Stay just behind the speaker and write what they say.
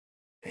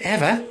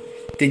Eva,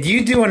 did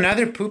you do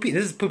another poopy?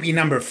 This is poopy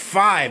number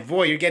 5.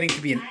 Boy, you're getting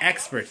to be an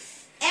expert.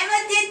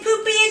 Eva did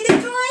poopy in the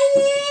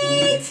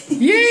toilet!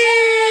 Yay!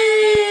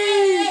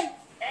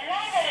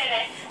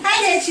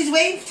 Hi there, she's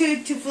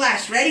waiting to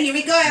flush. Ready? Here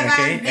we go, Eva.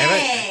 Okay,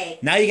 Eva.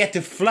 now you get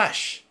to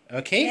flush.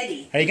 Okay?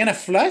 Ready. Are you gonna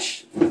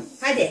flush?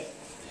 Hi there.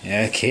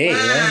 Okay.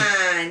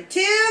 1, 2,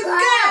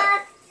 go!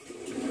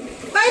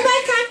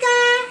 Bye-bye,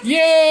 Kaka!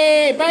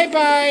 Yay!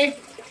 Bye-bye!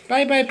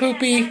 Bye-bye,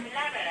 poopy.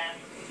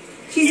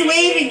 She's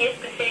waving.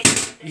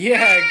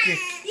 Yeah,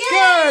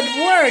 good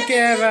work,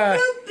 Eva.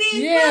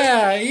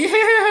 Yeah.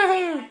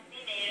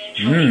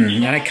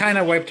 And I kind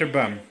of wiped her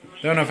bum.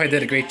 Don't know if I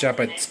did a great job,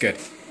 but it's good.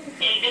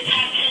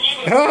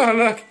 Oh,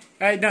 look.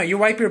 No, you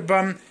wipe your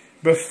bum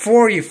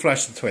before you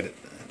flush the toilet.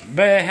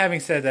 But having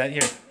said that,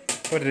 here,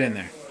 put it in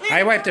there.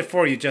 I wiped it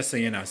for you, just so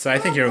you know. So I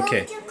think you're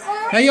okay.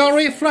 Now you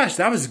already flushed.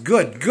 That was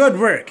good. Good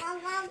work.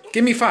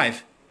 Give me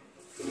 5.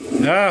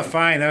 Oh,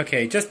 fine.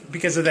 Okay. Just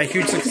because of that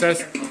huge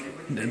success,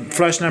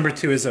 flush number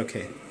 2 is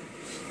okay.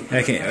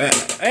 Okay.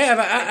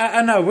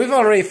 Eva, no, we've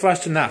already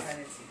flushed enough.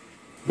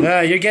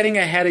 You're getting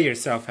ahead of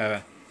yourself,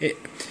 Eva.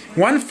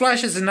 1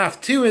 flush is enough.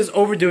 2 is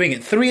overdoing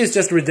it. 3 is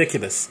just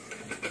ridiculous.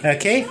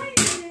 Okay?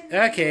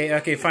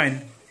 Okay,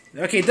 fine.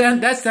 Okay, done.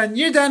 That's done.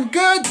 You're done.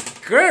 Good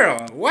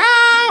girl.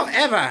 Wow,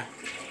 Eva.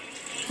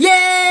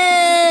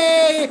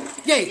 Yay!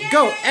 Yay!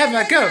 Go,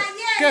 Eva, go.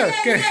 Go.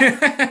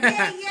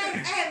 Eva.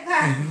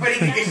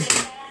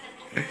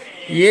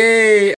 Yay!